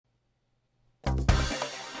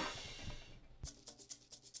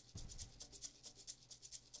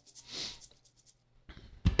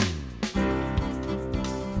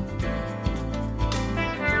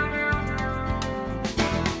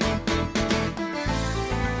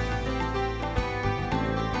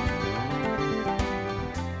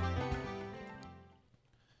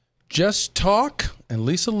Just Talk and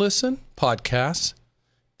Lisa Listen podcast.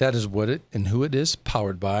 That is what it and who it is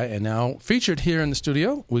powered by. And now featured here in the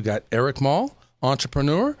studio, we got Eric Mall,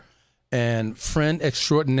 entrepreneur and friend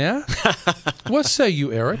extraordinaire. What say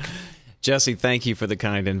you, Eric? Jesse, thank you for the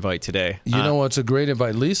kind invite today. You know, it's a great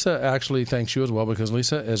invite. Lisa actually thanks you as well because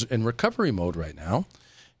Lisa is in recovery mode right now,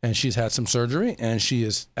 and she's had some surgery, and she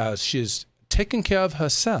is taking care of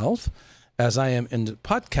herself as I am in the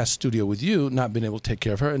podcast studio with you, not being able to take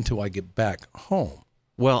care of her until I get back home.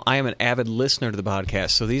 Well, I am an avid listener to the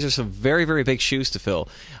podcast, so these are some very, very big shoes to fill.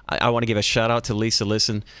 I want to give a shout-out to Lisa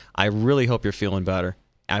Listen. I really hope you're feeling better.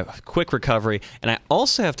 Quick recovery. And I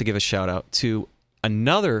also have to give a shout-out to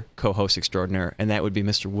another co-host extraordinaire, and that would be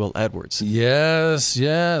Mr. Will Edwards.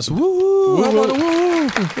 Yes. Woo! How about a woo?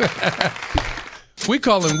 We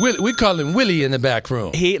call him Willie in the back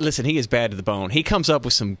room. He is bad to the bone. He comes up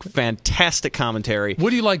with some fantastic commentary.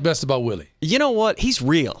 What do you like best about Willie? You know what? He's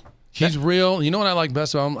real. He's real. You know what I like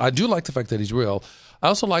best about him? I do like the fact that he's real. I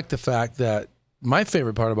also like the fact that my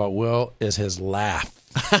favorite part about Will is his laugh.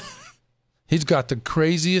 He's got the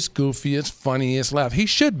craziest, goofiest, funniest laugh. He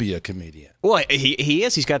should be a comedian. Well, he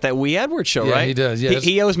is. He's got that Wee Edwards show, yeah, right? He does, yes.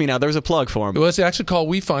 He owes me now. There's a plug for him. Well, it's actually called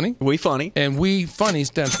We Funny. We Funny. And We Funny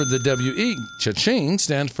stands for the W-E. Cha-ching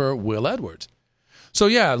stands for Will Edwards. So,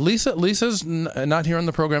 yeah, Lisa's not here on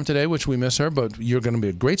the program today, which we miss her, but you're going to be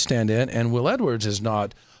a great stand-in. And Will Edwards is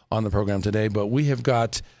not on the program today, but we have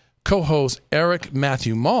got co-host Eric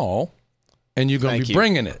Matthew Mall, and you're going to be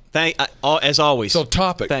bringing it. As always. So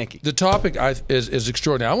topic. Thank you. The topic is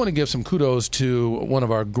extraordinary. I want to give some kudos to one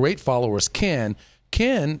of our great followers, Ken.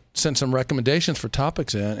 Ken sent some recommendations for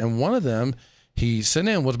topics in, and one of them he sent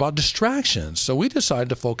in was about distractions. So we decided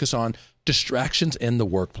to focus on distractions in the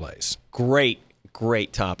workplace. Great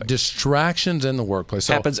topic. Distractions in the workplace.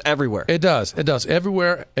 So happens everywhere. It does.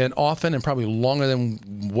 Everywhere and often and probably longer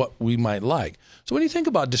than what we might like. So when you think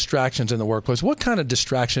about distractions in the workplace, what kind of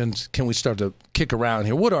distractions can we start to kick around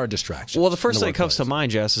here? What are distractions? Well, the first thing that comes to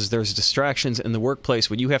mind, Jess, is there's distractions in the workplace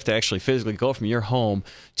when you have to actually physically go from your home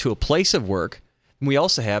to a place of work. And we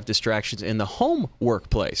also have distractions in the home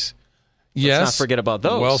workplace. Yes. Let's not forget about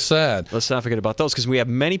those. Well said. Let's not forget about those because we have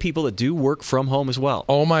many people that do work from home as well.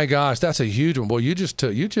 Oh my gosh, that's a huge one. Boy, you just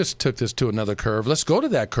took this to another curve. Let's go to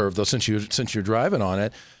that curve though, since you're driving on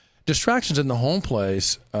it. Distractions in the home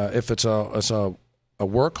place. If it's a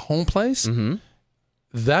work home place,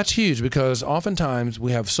 that's huge because oftentimes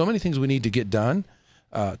we have so many things we need to get done.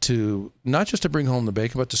 To not just to bring home the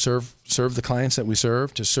bacon, but to serve the clients that we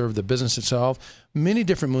serve, to serve the business itself. Many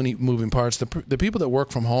different moving parts. The people that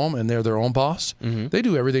work from home and they're their own boss, they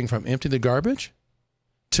do everything from empty the garbage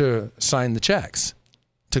to sign the checks,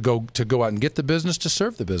 to go out and get the business, to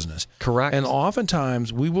serve the business. Correct. And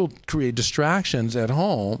oftentimes we will create distractions at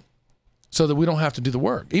home so that we don't have to do the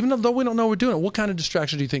work. Even though we don't know we're doing it, what kind of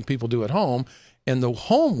distractions do you think people do at home in the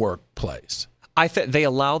home workplace? I think they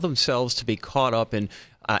allow themselves to be caught up in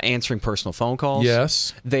answering personal phone calls.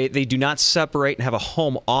 Yes. They do not separate and have a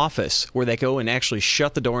home office where they go and actually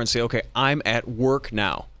shut the door and say, okay, I'm at work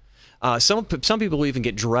now. Some people even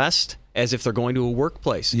get dressed as if they're going to a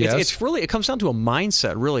workplace. Yes. It comes down to a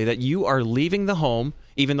mindset, really, that you are leaving the home,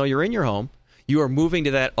 even though you're in your home. You are moving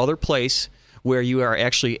to that other place where you are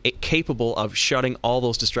actually capable of shutting all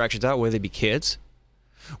those distractions out, whether they be kids,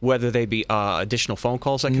 whether they be additional phone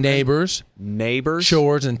calls, like neighbors,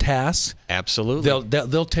 chores and tasks. Absolutely,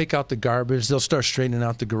 they'll take out the garbage. They'll start straightening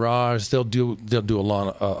out the garage. They'll do a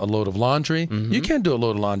load of laundry. You can't do a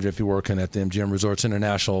load of laundry if you're working at the MGM Resorts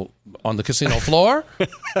International on the casino floor.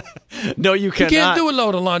 No, you cannot. You can't do a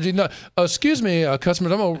load of laundry. No, excuse me,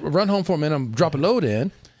 customers. I'm gonna run home for a minute. I'm gonna drop a load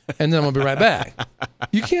in, and then I'm gonna be right back.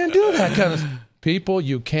 You can't do that kind of people.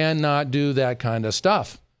 You cannot do that kind of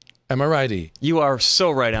stuff. Am I right, E? You are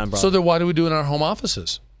so right on, brother. So then why do we do it in our home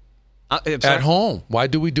offices? At home. Why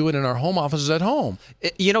do we do it in our home offices at home?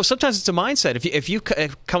 Sometimes it's a mindset. If you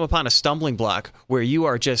come upon a stumbling block where you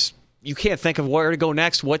are just you can't think of where to go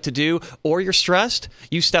next, what to do, or you're stressed,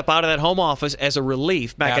 you step out of that home office as a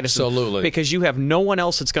relief mechanism. Absolutely. Because you have no one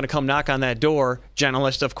else that's going to come knock on that door,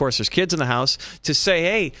 unless, of course, there's kids in the house, to say,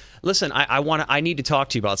 hey, listen, I need to talk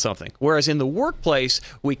to you about something. Whereas in the workplace,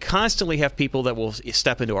 we constantly have people that will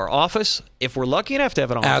step into our office. If we're lucky enough to have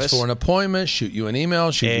an office. Ask for an appointment, shoot you an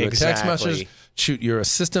email, shoot you a text message, shoot your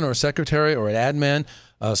assistant or secretary or an admin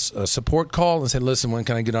a support call and say, listen, when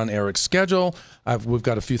can I get on Eric's schedule? We've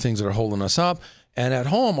got a few things that are holding us up. And at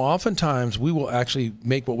home, oftentimes, we will actually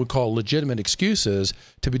make what we call legitimate excuses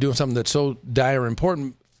to be doing something that's so dire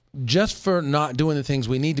important just for not doing the things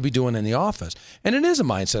we need to be doing in the office. And it is a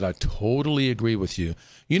mindset. I totally agree with you.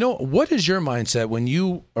 You know, what is your mindset when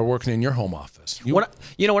you are working in your home office? When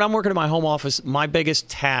I'm working in my home office, my biggest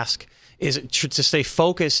task is to stay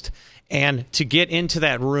focused and to get into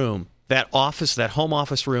that room, that office, that home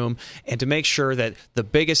office room, and to make sure that the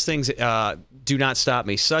biggest things do not stop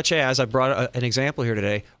me, such as I brought an example here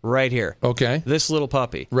today, right here. Okay. This little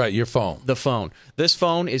puppy. Right, your phone. The phone. This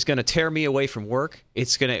phone is going to tear me away from work.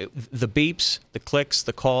 It's going to, the beeps, the clicks,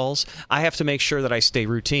 the calls. I have to make sure that I stay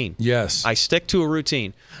routine. Yes. I stick to a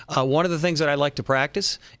routine. One of the things that I like to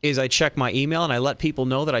practice is I check my email, and I let people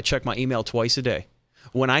know that I check my email twice a day.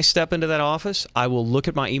 When I step into that office, I will look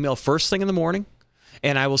at my email first thing in the morning,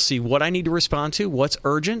 and I will see what I need to respond to, what's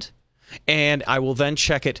urgent, and I will then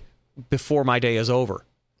check it before my day is over.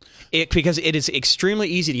 Because it is extremely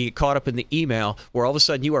easy to get caught up in the email where all of a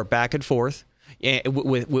sudden you are back and forth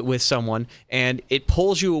with someone, and it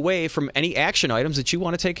pulls you away from any action items that you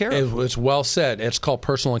want to take care of. It's well said. It's called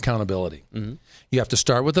personal accountability. Mm-hmm. You have to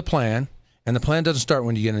start with a plan. And the plan doesn't start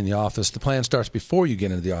when you get in the office. The plan starts before you get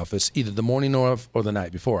into the office, either the morning or the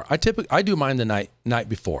night before. I do mine the night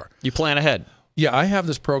before. You plan ahead. Yeah, I have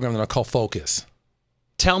this program that I call Focus.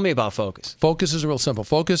 Tell me about Focus. Focus is real simple.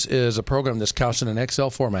 Focus is a program that's couched in an Excel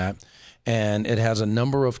format, and it has a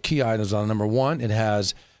number of key items on. Number one, it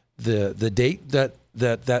has the date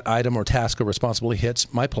that item or task or responsibility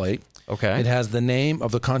hits my plate. Okay. It has the name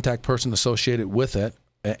of the contact person associated with it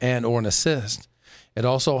and or an assist. It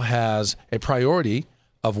also has a priority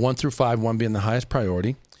of 1 through 5, 1 being the highest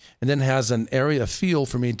priority, and then has an area of field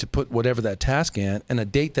for me to put whatever that task in and a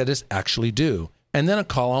date that is actually due, and then a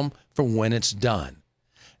column for when it's done.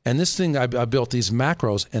 And this thing, I built these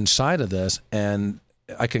macros inside of this, and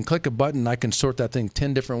I can click a button, I can sort that thing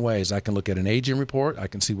 10 different ways. I can look at an aging report, I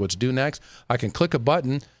can see what's due next. I can click a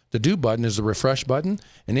button. The due button is the refresh button,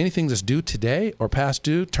 and anything that's due today or past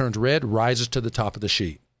due turns red, rises to the top of the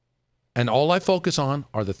sheet. And all I focus on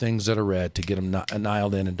are the things that are red to get them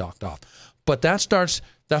nailed in and docked off. But that's a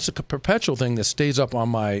perpetual thing that stays up on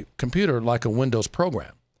my computer like a Windows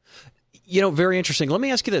program. You know, very interesting. Let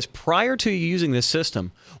me ask you this. Prior to you using this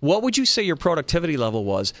system, what would you say your productivity level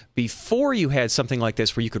was before you had something like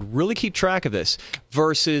this where you could really keep track of this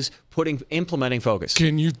versus implementing Focus?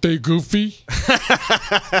 Can you stay goofy?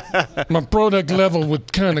 My product level was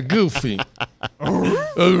kind of goofy.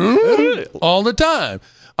 All the time.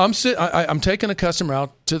 I'm taking a customer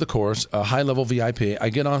out to the course, a high-level VIP. I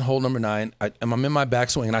get on hole number 9, and I'm in my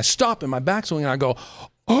backswing, and I stop in my backswing, and I go,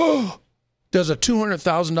 oh, there's a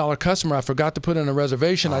 $200,000 customer I forgot to put in a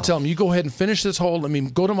reservation. I tell him, you go ahead and finish this hole. Let me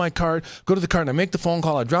go to my card, go to the card, and I make the phone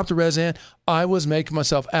call. I drop the res in. I was making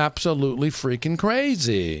myself absolutely freaking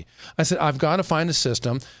crazy. I said, I've got to find a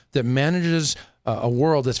system that manages a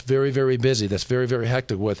world that's very, very busy, that's very, very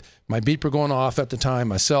hectic, with my beeper going off at the time,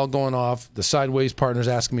 my cell going off, the sideways partners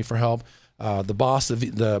asking me for help, the boss,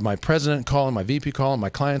 my president calling, my VP calling, my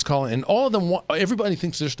clients calling, and all of them, everybody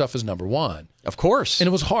thinks their stuff is number one. Of course. And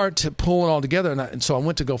it was hard to pull it all together, and so I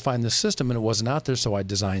went to go find this system, and it wasn't out there, so I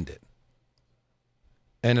designed it.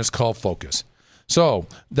 And it's called Focus. So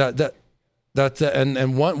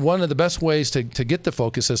and one of the best ways to get the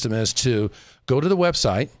Focus system is to go to the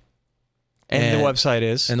website. And the website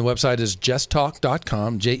is? And the website is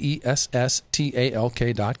jesttalk.com,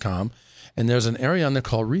 JESSTALK.com. And there's an area on there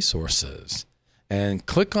called Resources. And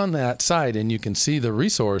click on that site, and you can see the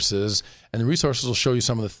resources. And the resources will show you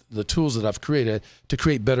some of the tools that I've created to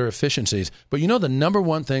create better efficiencies. But you know, the number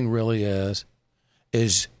one thing really is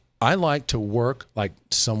I like to work like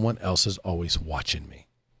someone else is always watching me.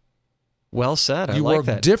 Well said. I you like work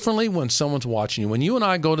that. differently when someone's watching you. When you and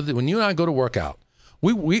I go to work out,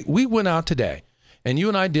 we went out today, and you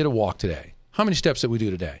and I did a walk today. How many steps did we do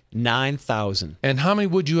today? 9,000. And how many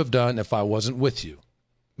would you have done if I wasn't with you?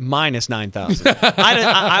 Minus 9,000.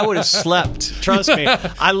 I would have slept. Trust me.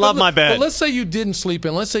 I love my bed. But let's say you didn't sleep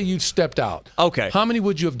in. Let's say you stepped out. Okay. How many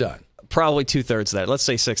would you have done? Probably 2/3 of that. Let's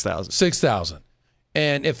say 6,000. 6,000.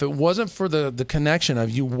 And if it wasn't for the connection of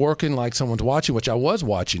you working like someone's watching, which I was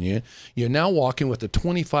watching you, you're now walking with a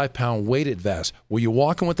 25-pound weighted vest. Were you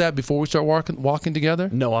walking with that before we start walking together?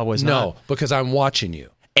 No, I was not. No, because I'm watching you.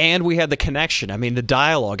 And we had the connection. I mean, the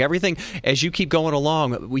dialogue, everything. As you keep going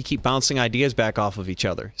along, we keep bouncing ideas back off of each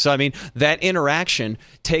other. So, I mean, that interaction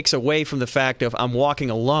takes away from the fact of I'm walking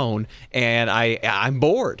alone and I'm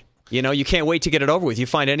bored. You know, you can't wait to get it over with. You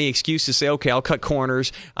find any excuse to say, okay, I'll cut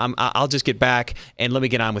corners. I'll just get back and let me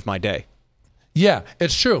get on with my day. Yeah,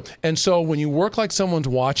 it's true. And so when you work like someone's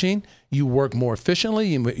watching, you work more efficiently.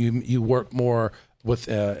 You work more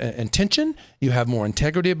intention, you have more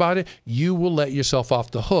integrity about it, you will let yourself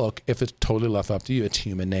off the hook if it's totally left up to you. It's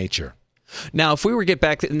human nature. Now, if we were to get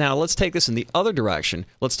back to, now let's take this in the other direction.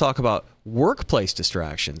 Let's talk about workplace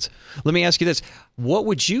distractions. Let me ask you this. What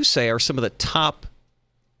would you say are some of the top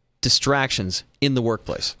distractions in the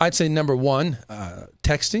workplace? I'd say number one,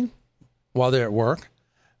 texting while they're at work.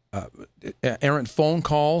 Errant phone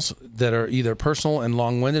calls that are either personal and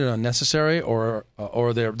long-winded and unnecessary, or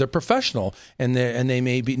they're professional and they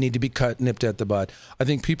may need to be nipped at the bud. I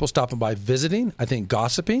think people stopping by visiting. I think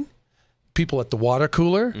gossiping. People at the water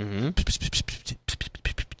cooler.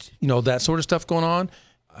 That sort of stuff going on.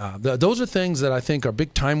 Those are things that I think are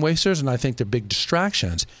big time wasters, and I think they're big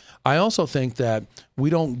distractions. I also think that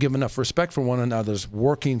we don't give enough respect for one another's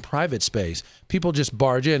working private space. People just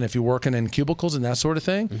barge in. If you're working in cubicles and that sort of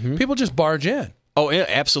thing, people just barge in. Oh, yeah,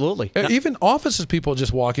 absolutely. Even offices, people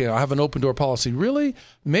just walk in. I have an open door policy. Really?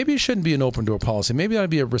 Maybe it shouldn't be an open door policy. Maybe it ought to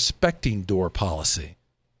be a respecting door policy,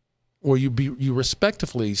 where you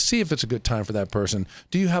respectfully see if it's a good time for that person.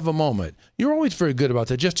 Do you have a moment? You're always very good about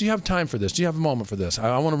that. Just, do you have time for this? Do you have a moment for this?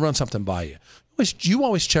 I want to run something by you. You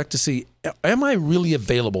always check to see, am I really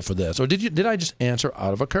available for this? Or did I just answer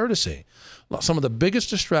out of a courtesy? Some of the biggest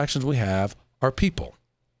distractions we have are people.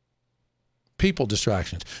 People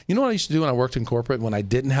distractions. You know what I used to do when I worked in corporate, when I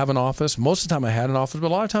didn't have an office? Most of the time I had an office, but a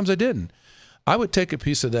lot of times I didn't. I would take a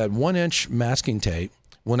piece of that 1-inch masking tape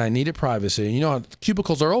when I needed privacy.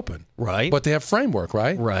 Cubicles are open. Right. But they have framework,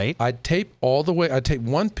 right? Right. I'd tape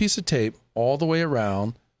one piece of tape all the way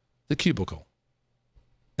around the cubicle.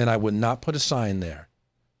 And I would not put a sign there.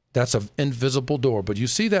 That's an invisible door. But you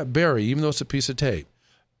see that barrier, even though it's a piece of tape.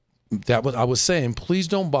 I was saying, please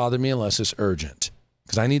don't bother me unless it's urgent,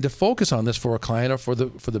 because I need to focus on this for a client or for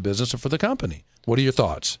the business or for the company. What are your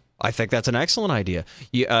thoughts? I think that's an excellent idea.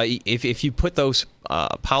 If you put those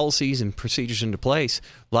policies and procedures into place,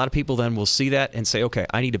 a lot of people then will see that and say, okay,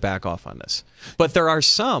 I need to back off on this. But there are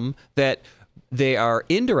some that they are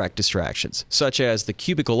indirect distractions, such as the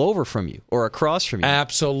cubicle over from you or across from you.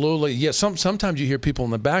 Absolutely. Yeah, sometimes you hear people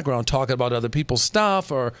in the background talking about other people's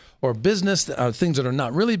stuff or business, things that are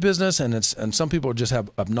not really business, and some people just have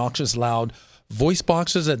obnoxious, loud voice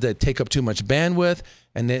boxes that take up too much bandwidth,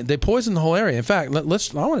 and they poison the whole area. In fact,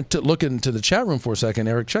 I want to look into the chat room for a second.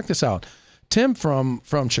 Eric, check this out. Tim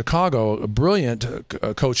from Chicago, a brilliant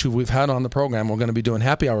coach who we've had on the program. We're going to be doing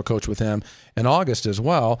happy hour coach with him in August as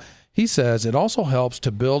well. He says it also helps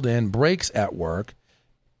to build in breaks at work.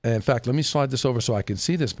 In fact, let me slide this over so I can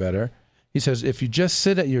see this better. He says if you just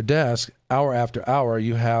sit at your desk hour after hour,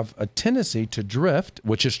 you have a tendency to drift,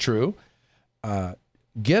 which is true.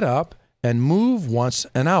 Get up and move once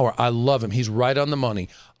an hour. I love him. He's right on the money.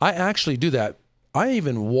 I actually do that. I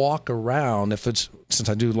even walk around, since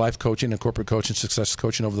I do life coaching and corporate coaching, success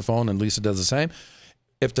coaching over the phone, and Lisa does the same.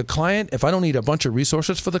 If I don't need a bunch of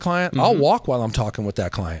resources for the client, I'll walk while I'm talking with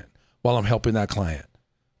that client, while I'm helping that client,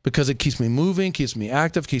 because it keeps me moving, keeps me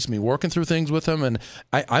active, keeps me working through things with them, and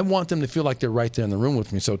I want them to feel like they're right there in the room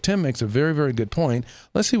with me. So Tim makes a very, very good point.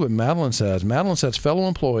 Let's see what Madeline says. Madeline says fellow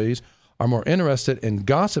employees are more interested in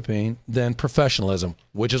gossiping than professionalism,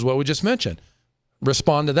 which is what we just mentioned.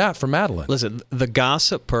 Respond to that for Madeline. Listen, the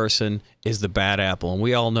gossip person is the bad apple, and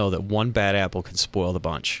we all know that one bad apple can spoil the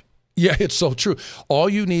bunch. Yeah, it's so true. All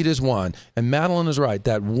you need is one. And Madeline is right.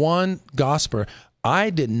 That one gossiper,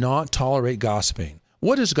 I did not tolerate gossiping.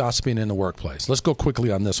 What is gossiping in the workplace? Let's go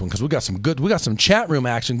quickly on this one, because we got some chat room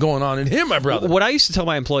action going on in here, my brother. What I used to tell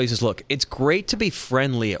my employees is, look, it's great to be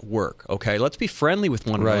friendly at work, okay? Let's be friendly with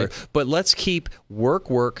one another, but let's keep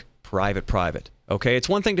work, private. Okay, it's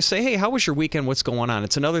one thing to say, hey, how was your weekend? What's going on?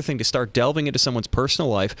 It's another thing to start delving into someone's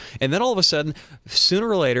personal life. And then all of a sudden, sooner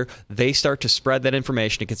or later, they start to spread that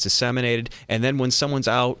information. It gets disseminated. And then when someone's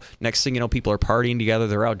out, next thing you know, people are partying together.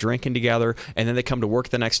 They're out drinking together. And then they come to work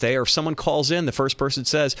the next day. Or if someone calls in, the first person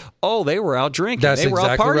says, oh, they were out drinking. That's they were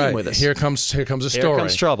exactly out partying right. with us. Here comes a story. Here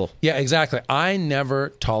comes trouble. Yeah, exactly. I never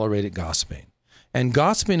tolerated gossiping. And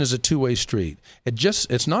gossiping is a two-way street.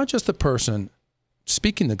 It's not just the person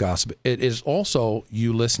speaking the gossip, it is also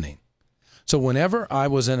you listening. So whenever I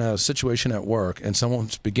was in a situation at work and someone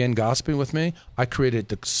began gossiping with me, I created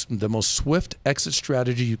the most swift exit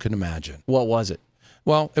strategy you can imagine. What was it?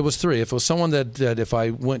 Well, it was three. If it was someone that if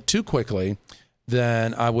I went too quickly,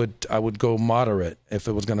 then I would go moderate if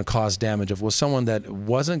it was going to cause damage. If it was someone that it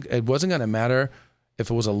wasn't going to matter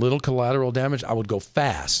if it was a little collateral damage, I would go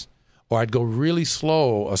fast. Or I'd go really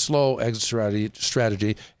slow, a slow exit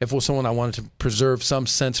strategy if it was someone I wanted to preserve some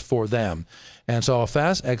sense for them. And so a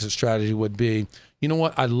fast exit strategy would be, you know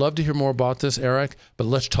what, I'd love to hear more about this, Eric, but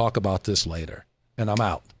let's talk about this later. And I'm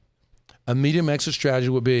out. A medium exit strategy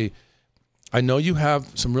would be, I know you have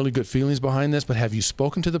some really good feelings behind this, but have you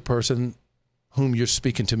spoken to the person whom you're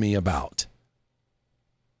speaking to me about?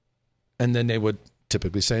 And then they would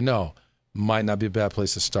typically say no. Might not be a bad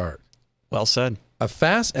place to start. Well said. A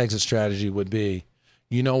fast exit strategy would be,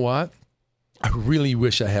 you know what? I really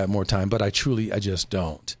wish I had more time, but I just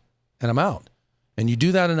don't. And I'm out. And you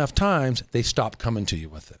do that enough times, they stop coming to you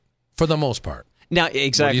with it, for the most part. Now,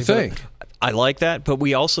 exactly. What do you think? I like that, but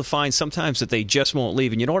we also find sometimes that they just won't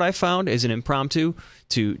leave. And you know what I found as an impromptu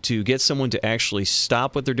to get someone to actually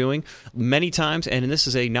stop what they're doing? Many times, and this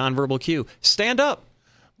is a nonverbal cue, stand up.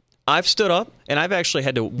 I've stood up, and I've actually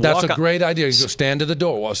had to walk. That's a great idea. You go stand to the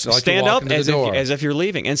door. Like stand up as if you're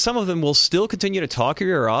leaving. And some of them will still continue to talk your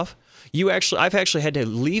ear off. I've actually had to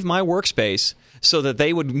leave my workspace so that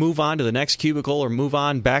they would move on to the next cubicle or move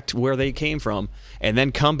on back to where they came from, and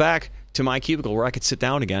then come back to my cubicle where I could sit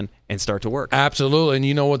down again and start to work. Absolutely. And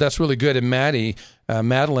you know what? That's really good. And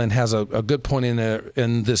Madeline has a good point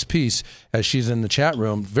in this piece as she's in the chat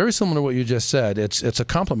room. Very similar to what you just said. It's a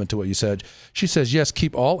compliment to what you said. She says, yes,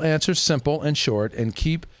 keep all answers simple and short and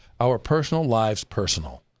keep our personal lives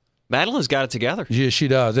personal. Madeline's got it together. Yeah, she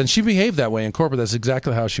does. And she behaved that way in corporate. That's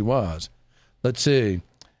exactly how she was. Let's see.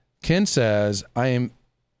 Ken says, I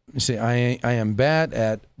am bad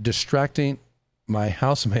at distracting my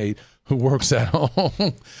housemate who works at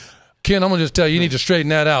home. Ken, I'm going to just tell you, you need to straighten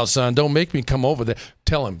that out, son. Don't make me come over there.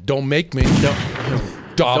 Tell him, don't make me.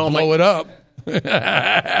 I'll blow it up.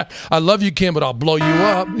 I love you, Ken, but I'll blow you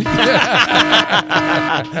up.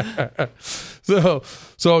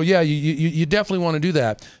 So yeah, you definitely want to do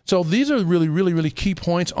that. So these are really, really, really key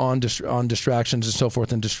points on distractions and so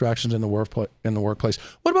forth, and distractions in the workplace.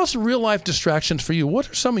 What about some real life distractions for you? What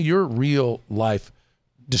are some of your real life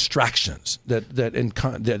distractions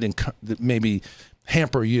that maybe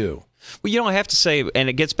hamper you? Well, you know, I have to say, and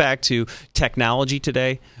it gets back to technology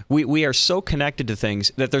today, we are so connected to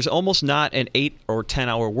things that there's almost not an 8 or 10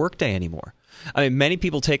 hour workday anymore. I mean, many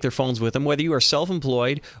people take their phones with them, whether you are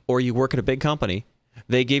self-employed or you work at a big company.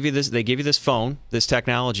 They give you this phone, this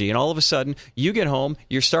technology, and all of a sudden you get home,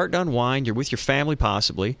 you're starting to unwind, you're with your family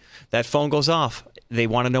possibly, that phone goes off. They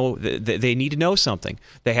want to know, they need to know something.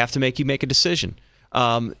 They have to make you make a decision.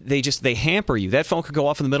 They hamper you. That phone could go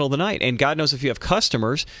off in the middle of the night, and God knows if you have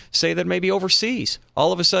customers, say that maybe overseas,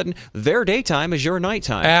 all of a sudden their daytime is your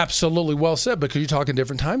nighttime. Absolutely, well said, because you're talking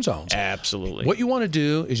different time zones. Absolutely. What you want to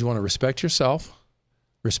do is you want to respect yourself,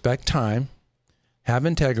 respect time, have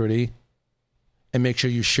integrity, and make sure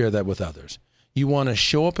you share that with others. You want to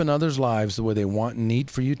show up in others' lives the way they want and need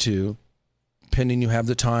for you to, pending you have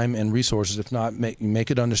the time and resources. If not,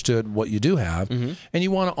 make it understood what you do have, and you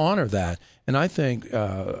want to honor that. And I think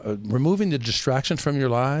removing the distractions from your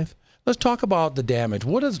life. Let's talk about the damage.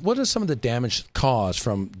 What is some of the damage caused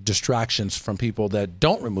from distractions from people that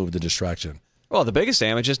don't remove the distraction? Well, the biggest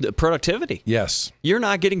damage is productivity. Yes, you're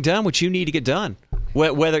not getting done what you need to get done.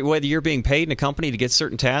 Whether you're being paid in a company to get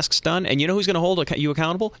certain tasks done, and you know who's going to hold you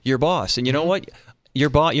accountable? Your boss. And you know what? Your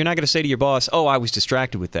boss, you're not going to say to your boss, "Oh, I was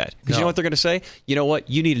distracted with that," because you know what they're going to say? You know what?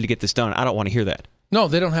 You needed to get this done. I don't want to hear that. No,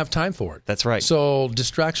 they don't have time for it. That's right. So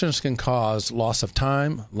distractions can cause loss of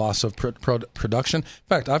time, loss of production. In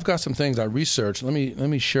fact, I've got some things I researched. Let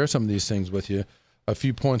me share some of these things with you. A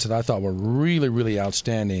few points that I thought were really, really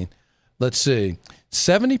outstanding. Let's see.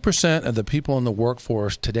 70% of the people in the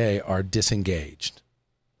workforce today are disengaged.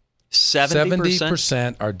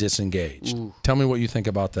 70% are disengaged. Ooh. Tell me what you think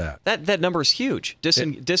about that. That number is huge.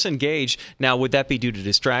 Disengaged. Now, would that be due to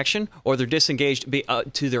distraction, or they're disengaged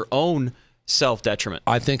to their own self-detriment?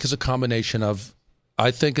 I think it's a combination of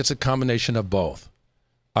both.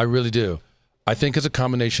 I really do. I think it's a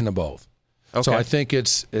combination of both. Okay. So I think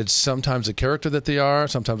it's sometimes the character that they are.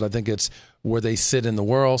 Sometimes I think it's where they sit in the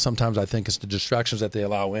world. Sometimes I think it's the distractions that they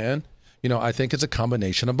allow in. You know, I think it's a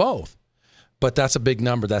combination of both. But that's a big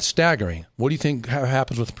number. That's staggering. What do you think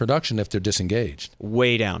happens with production if they're disengaged?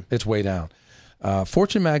 Way down. It's way down.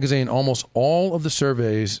 Fortune magazine, almost all of the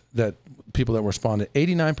surveys that people that responded,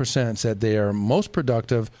 89% said they are most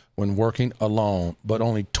productive when working alone, but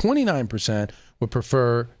only 29% would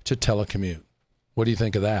prefer to telecommute. What do you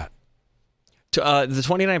think of that? The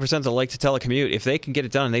 29% that like to telecommute, if they can get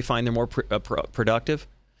it done and they find they're more productive,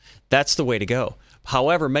 that's the way to go.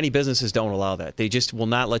 However, many businesses don't allow that. They just will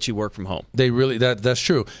not let you work from home. They really that's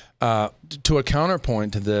true. To a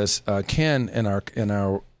counterpoint to this, Ken in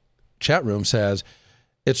our chat room says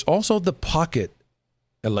it's also the pocket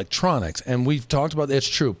electronics, and we've talked about it's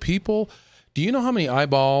true. People, do you know how many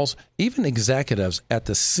eyeballs, even executives at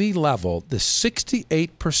the C level, the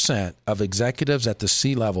 68% of executives at the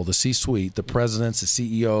C level, the C-suite, the presidents, the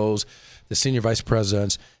CEOs, the senior vice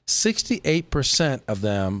presidents, 68% of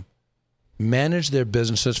them manage their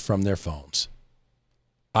businesses from their phones.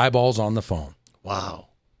 Eyeballs on the phone. Wow.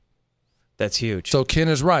 That's huge. So Ken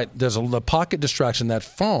is right. There's the pocket distraction. That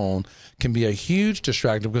phone can be a huge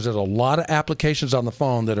distraction because there's a lot of applications on the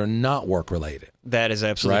phone that are not work-related. That is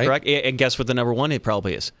absolutely Right? correct. And guess what the number one it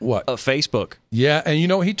probably is? What? Facebook. Yeah, and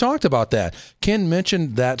he talked about that. Ken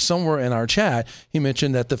mentioned that somewhere in our chat. He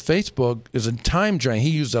mentioned that the Facebook is a time drain. He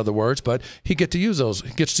used other words, but he gets to use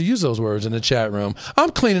those words in the chat room. I'm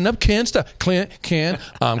cleaning up Ken stuff. Ken,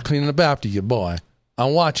 I'm cleaning up after you, boy.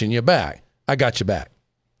 I'm watching your back. I got your back.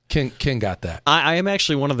 Ken got that. I am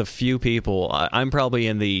actually one of the few people, I'm probably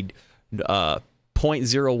in the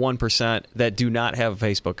 0.01% that do not have a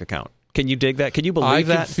Facebook account. Can you dig that? Can you believe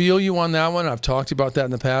that? I can feel you on that one. I've talked to you about that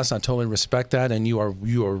in the past. I totally respect that, and you are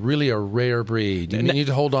really a rare breed. You need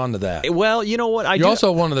to hold on to that. Well, you know what? You're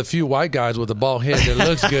also one of the few white guys with a bald head that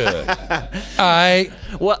looks good. All right.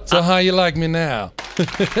 Well, so how you like me now?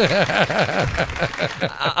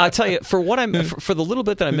 I'll tell you, for the little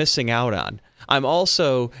bit that I'm missing out on, I'm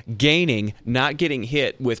also gaining, not getting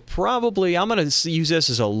hit with probably, I'm going to use this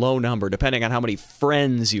as a low number, depending on how many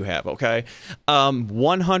friends you have, okay?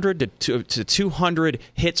 100 to 200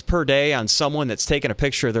 hits per day on someone that's taking a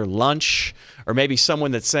picture of their lunch, or maybe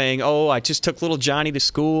someone that's saying, oh, I just took little Johnny to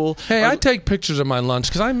school. Hey, I take pictures of my lunch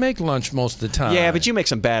because I make lunch most of the time. Yeah, but you make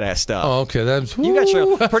some badass stuff. Oh, okay. You got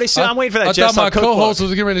your, pretty soon, I'm waiting for that I Jess thought my cookbook. co-host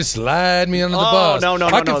was getting ready to slide me under the bus. No,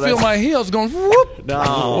 I can feel my heels going, whoop.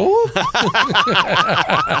 No. Whoop.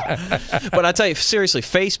 But I tell you, seriously,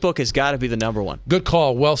 Facebook has got to be the number one. Good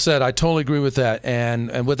call. Well said. I totally agree with that.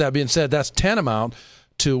 And with that being said, that's tantamount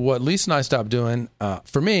to what Lisa and I stopped doing.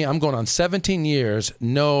 For me, I'm going on 17 years,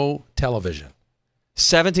 no television.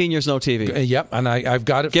 17 years no TV. Yep, and I've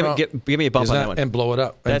got it. Give me a bump on that one. And blow it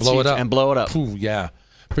up. That's huge. And blow it up. Ooh, yeah,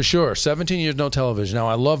 for sure. 17 years no television. Now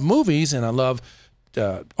I love movies and I love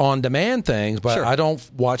on-demand things, but Sure. I don't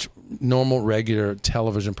watch normal, regular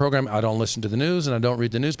television program. I don't listen to the news and I don't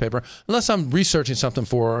read the newspaper unless I'm researching something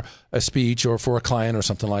for a speech or for a client or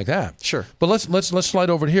something like that. Sure. But let's slide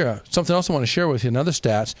over to here. Something else I want to share with you. Another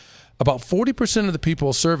stats. About 40% of the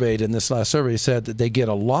people surveyed in this last survey said that they get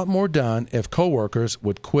a lot more done if coworkers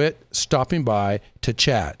would quit stopping by to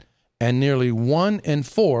chat. And nearly 1 in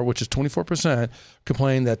 4, which is 24%,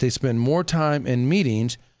 complain that they spend more time in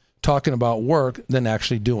meetings talking about work than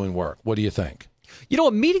actually doing work. What do you think? You know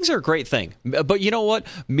what? Meetings are a great thing. But you know what?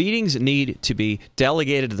 Meetings need to be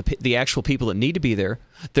delegated to the actual people that need to be there.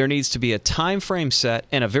 There needs to be a time frame set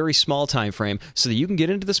and a very small time frame so that you can get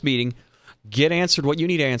into this meeting, get answered what you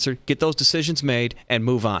need answered, get those decisions made, and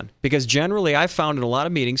move on. Because generally, I've found in a lot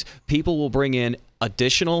of meetings, people will bring in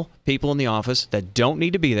additional people in the office that don't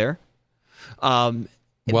need to be there.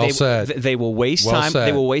 Said. They will waste time.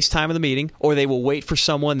 They will waste time in the meeting, or they will wait for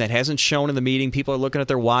someone that hasn't shown in the meeting. People are looking at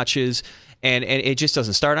their watches, and it just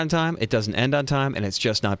doesn't start on time. It doesn't end on time, and it's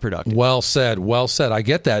just not productive. Well said. Well said. I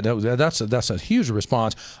get that. That's a huge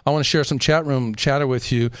response. I want to share some chat room chatter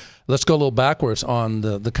with you. Let's go a little backwards on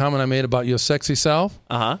the comment I made about your sexy self.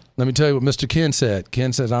 Uh-huh. Let me tell you what Mr. Ken said.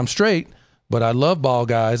 Ken says, I'm straight, but I love bald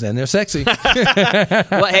guys, and they're sexy.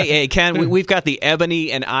 Well, hey, Ken, we've got the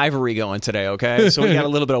ebony and ivory going today, okay? So we got a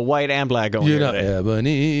little bit of white and black going today.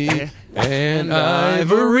 Ebony and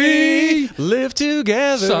ivory live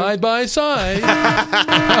together side by side.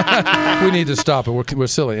 We need to stop it. We're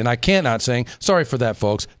silly, and I cannot sing. Sorry for that,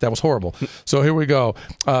 folks. That was horrible. So here we go.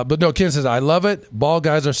 But no, Ken says, I love it. Bald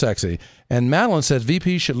guys are sexy. And Madeline says,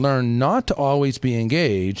 VP should learn not to always be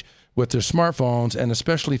engaged with their smartphones, and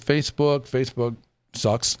especially Facebook. Facebook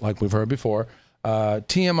sucks, like we've heard before.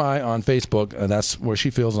 TMI on Facebook, that's where she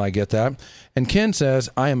feels, and I get that. And Ken says,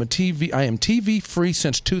 I am TV free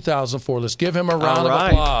since 2004. Let's give him a round of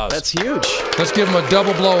applause. That's huge. Let's give him a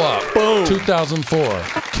double blow up. Boom.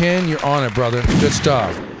 2004. Ken, you're on it, brother. Good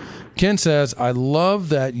stuff. Ken says, I love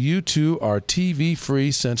that you two are TV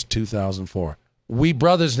free since 2004. We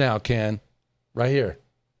brothers now, Ken. Right here.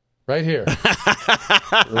 Right here.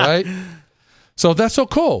 Right? So that's so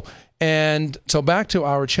cool. And so back to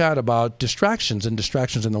our chat about distractions and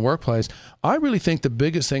distractions in the workplace. I really think the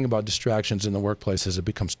biggest thing about distractions in the workplace is it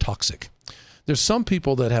becomes toxic. There's some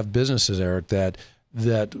people that have businesses, Eric, that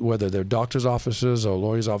whether they're doctor's offices or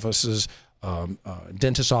lawyer's offices,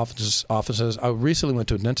 dentist offices. I recently went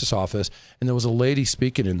to a dentist's office, and there was a lady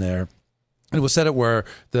speaking in there. It was set up where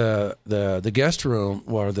the guest room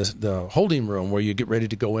or the holding room where you get ready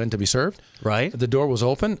to go in to be served. Right. The door was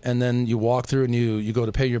open, and then you walk through and you go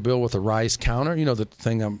to pay your bill with a rise counter. You know the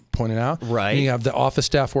thing I'm pointing out. Right. And you have the office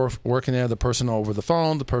staff working there, the person over the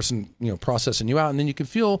phone, the person processing you out, and then you can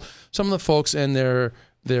feel some of the folks and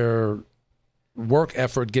their work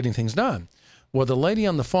effort getting things done. Well, the lady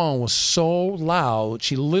on the phone was so loud,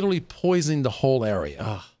 she literally poisoned the whole area.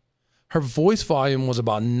 Ugh. Her voice volume was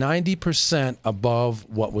about 90% above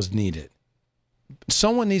what was needed.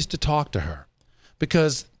 Someone needs to talk to her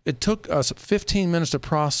because it took us 15 minutes to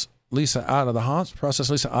process Lisa out of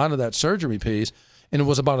that surgery piece, and it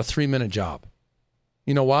was about a 3-minute job.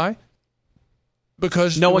 You know why?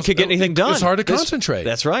 Because no one could get anything done. It's hard to concentrate.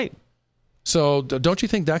 That's right. So don't you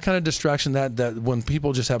think that kind of distraction, that when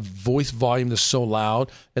people just have voice volume that's so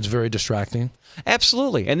loud, it's very distracting?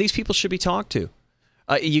 Absolutely. And these people should be talked to.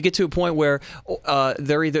 You get to a point where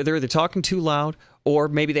they're either talking too loud, or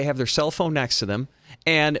maybe they have their cell phone next to them.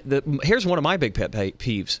 And here's one of my big pet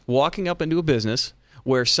peeves: walking up into a business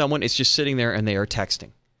where someone is just sitting there and they are texting.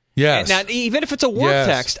 Yes. And now, even if it's a work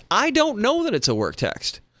text, I don't know that it's a work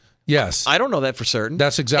text. Yes. I don't know that for certain.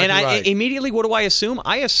 That's exactly right. And immediately, what do I assume?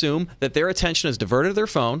 I assume that their attention is diverted to their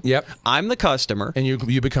phone. Yep. I'm the customer. And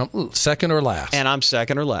you become second or last. And I'm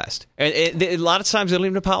second or last. And a lot of times, they don't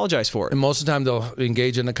even apologize for it. And most of the time, they'll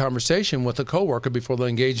engage in a conversation with a coworker before they'll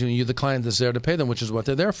engage in you, the client that's there to pay them, which is what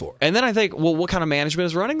they're there for. And then I think, well, what kind of management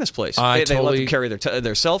is running this place? They let them carry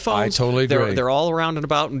their cell phones. I totally agree. They're all around and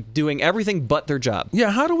about and doing everything but their job.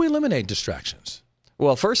 Yeah, how do we eliminate distractions?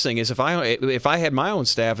 Well, first thing is, if I had my own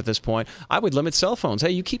staff at this point, I would limit cell phones. Hey,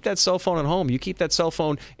 you keep that cell phone at home. You keep that cell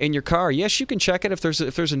phone in your car. Yes, you can check it if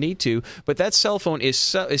there's a need to, but that cell phone is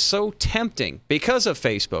so tempting because of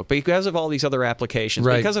Facebook, because of all these other applications,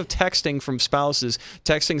 right, because of texting from spouses,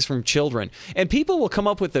 texting from children, and people will come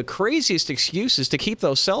up with the craziest excuses to keep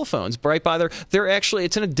those cell phones right by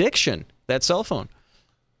it's an addiction, that cell phone.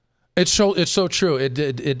 It's so true. It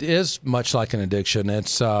is much like an addiction.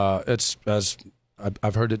 It's as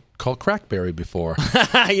I've heard it called Crackberry before.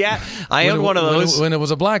 Yeah, I owned one of those. When it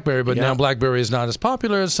was a BlackBerry, but now BlackBerry is not as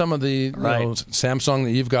popular as some of the Samsung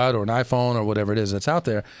that you've got, or an iPhone, or whatever it is that's out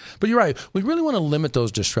there. But you're right. We really want to limit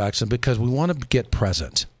those distractions because we want to get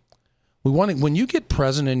present. When you get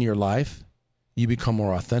present in your life, you become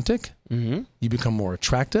more authentic. Mm-hmm. You become more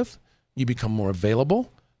attractive. You become more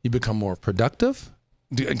available. You become more productive.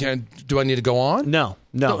 Do I need to go on? No.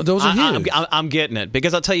 Those are huge. I'm getting it,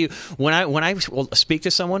 because I'll tell you, when I speak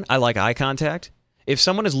to someone, I like eye contact. If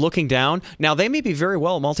someone is looking down, now they may be very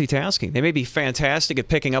well multitasking. They may be fantastic at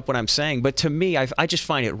picking up what I'm saying, but to me, I just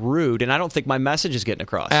find it rude, and I don't think my message is getting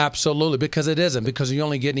across. Absolutely, because it isn't. Because you're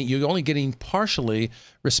only getting partially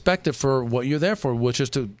respected for what you're there for, which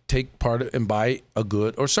is to take part and buy a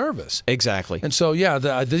good or service. Exactly. And so,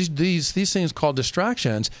 these things called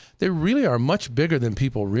distractions, they really are much bigger than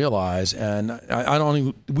people realize. And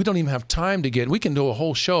we don't even have time to we can do a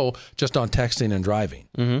whole show just on texting and driving.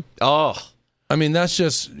 Mm-hmm. Oh. I mean, that's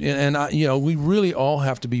just, and we really all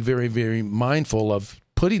have to be very, very mindful of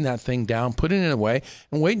putting that thing down, putting it away,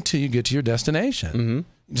 and wait until you get to your destination. Mm-hmm.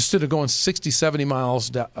 Instead of going 60, 70 miles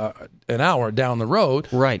an hour down the road,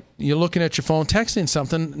 right, you're looking at your phone, texting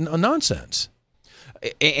something nonsense.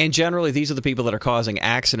 And generally, these are the people that are causing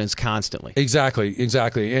accidents constantly. Exactly.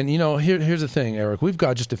 And, here's the thing, Eric. We've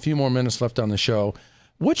got just a few more minutes left on the show.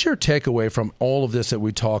 What's your takeaway from all of this that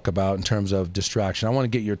we talk about in terms of distraction? I want to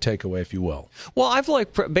get your takeaway, if you will. Well, I've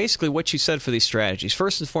liked basically what you said for these strategies.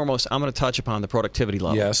 First and foremost, I'm going to touch upon the productivity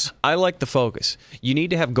level. Yes. I like the focus. You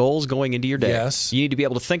need to have goals going into your day. Yes. You need to be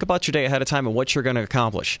able to think about your day ahead of time and what you're going to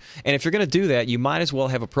accomplish. And if you're going to do that, you might as well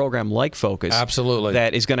have a program like Focus. Absolutely.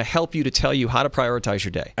 That is going to help you to tell you how to prioritize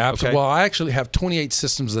your day. Absolutely. Okay? Well, I actually have 28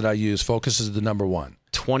 systems that I use. Focus is the number one.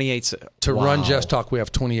 28. To run Just Talk, we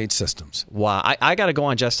have 28 systems. Wow. I got to go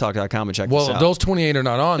on justtalk.com and check this out. Well, those 28 are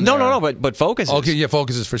not on there. No, but Focus is. Okay, yeah,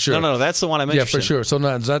 Focus is for sure. No, that's the one I'm interested in. Yeah, for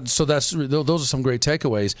sure. Those are some great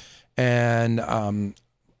takeaways. And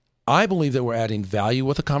I believe that we're adding value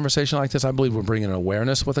with a conversation like this. I believe we're bringing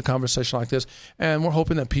awareness with a conversation like this. And we're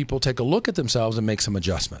hoping that people take a look at themselves and make some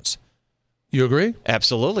adjustments. You agree?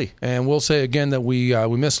 Absolutely. And we'll say again that we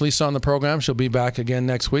miss Lisa on the program. She'll be back again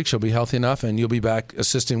next week. She'll be healthy enough, and you'll be back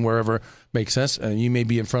assisting wherever makes sense. And you may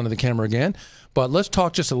be in front of the camera again. But let's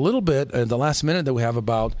talk just a little bit in the last minute that we have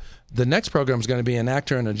about the next program is going to be an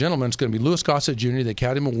actor and a gentleman. It's going to be Louis Gossett Jr., the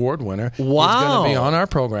Academy Award winner. Wow. He's going to be on our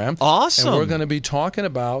program. Awesome. And we're going to be talking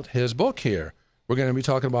about his book here. We're going to be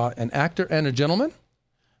talking about An Actor and a Gentleman.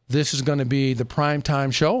 This is going to be the prime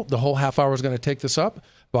time show. The whole half hour is going to take this up.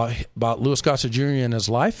 About Louis Gossett Jr. and his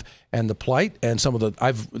life and the plight and some of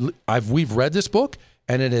the we've read this book,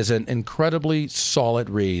 and it is an incredibly solid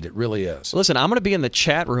read. It really is. Listen, I'm going to be in the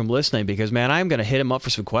chat room listening because, man, I'm going to hit him up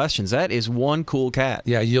for some questions. That is one cool cat.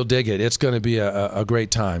 Yeah, you'll dig it. It's going to be a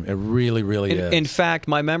great time. It really, really is. In fact,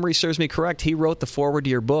 my memory serves me correct. He wrote the foreword to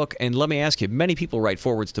your book, and let me ask you, many people write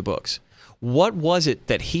forewords to books. What was it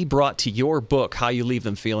that he brought to your book, How You Leave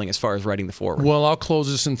Them Feeling, as far as writing the foreword? Well, I'll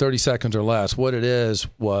close this in 30 seconds or less. What it is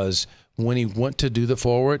was when he went to do the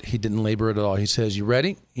foreword, he didn't labor it at all. He says, you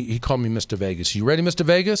ready? He called me Mr. Vegas. You ready, Mr.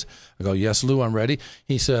 Vegas? I go, yes, Lou, I'm ready.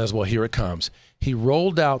 He says, well, here it comes. He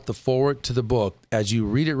rolled out the foreword to the book as you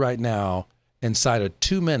read it right now inside of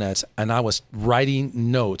 2 minutes, and I was writing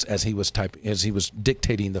notes as he was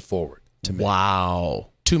dictating the foreword to me. Wow.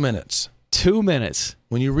 2 minutes. 2 minutes.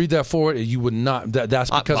 When you read that forward, you would not. That's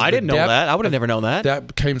because I didn't know that. I would have never known that.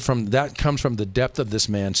 That comes from the depth of this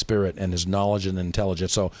man's spirit and his knowledge and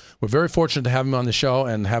intelligence. So we're very fortunate to have him on the show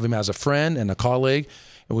and have him as a friend and a colleague.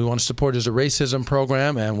 And we want to support his racism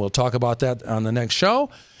program, and we'll talk about that on the next show.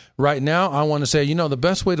 Right now, I want to say, the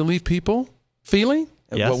best way to leave people feeling,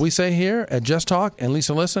 what we say here at Just Talk and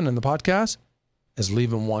Lisa Listen and the podcast, is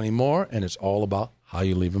leave them wanting more, and it's all about how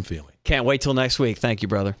you leave them feeling. Can't wait till next week. Thank you,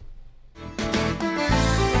 brother.